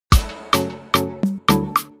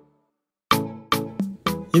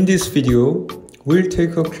In this video, we'll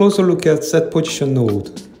take a closer look at set position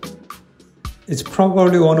node. It's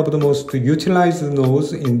probably one of the most utilized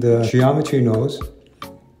nodes in the geometry nodes.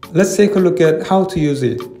 Let's take a look at how to use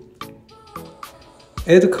it.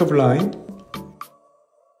 Add a curve line.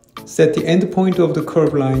 Set the endpoint of the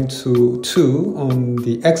curve line to 2 on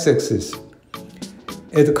the x-axis.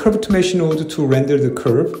 Add a curve to mesh node to render the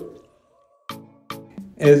curve.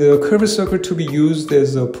 Add a curve circle to be used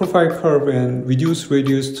as a profile curve and reduce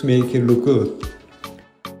radius to make it look good.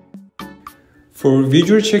 For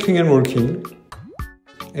visual checking and working,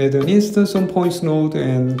 add an instance on points node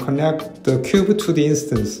and connect the cube to the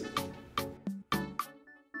instance.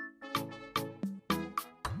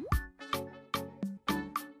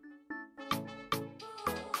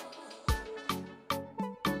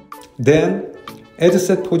 Then, add a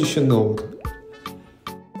set position node.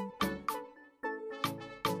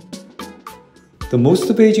 The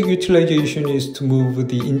most basic utilization is to move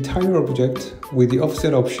the entire object with the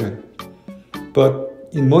offset option. But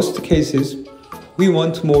in most cases, we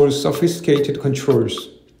want more sophisticated controls.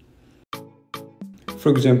 For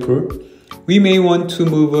example, we may want to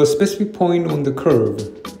move a specific point on the curve.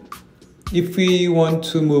 If we want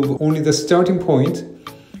to move only the starting point,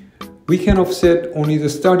 we can offset only the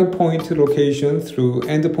starting point location through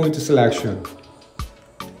endpoint selection.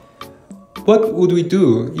 What would we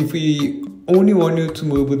do if we only wanted to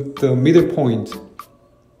move the middle point?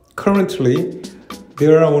 Currently,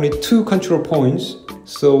 there are only 2 control points,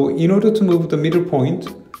 so in order to move the middle point,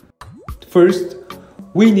 first,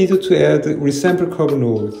 we need to add resample curve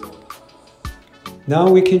node. Now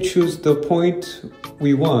we can choose the point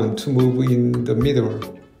we want to move in the middle.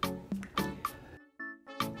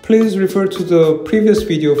 Please refer to the previous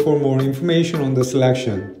video for more information on the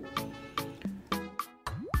selection.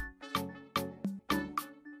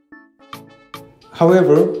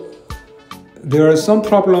 However, there are some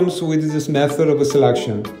problems with this method of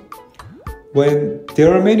selection. When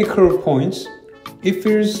there are many curve points, it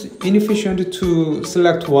feels inefficient to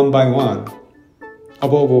select one by one.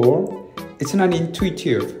 Above all, it's not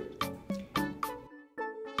intuitive.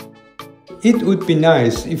 It would be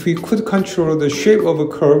nice if we could control the shape of a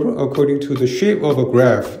curve according to the shape of a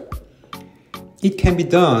graph. It can be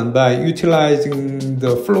done by utilizing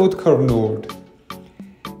the float curve node.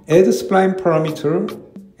 Add a spline parameter,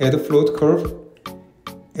 add a float curve,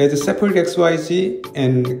 add a separate XYZ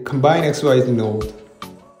and combine XYZ node.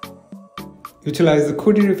 Utilize the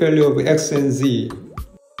coordinate value of X and Z.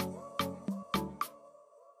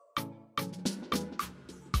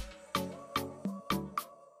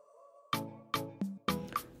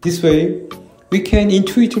 This way, we can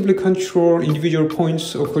intuitively control individual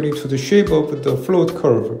points according to the shape of the float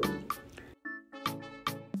curve.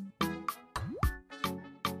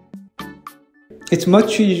 It's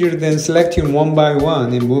much easier than selecting one by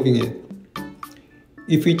one and moving it.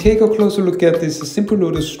 If we take a closer look at this simple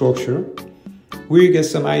node structure, we'll get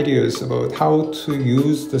some ideas about how to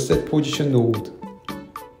use the set position node.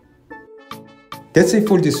 That's it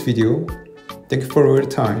for this video. Thank you for your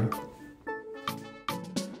time.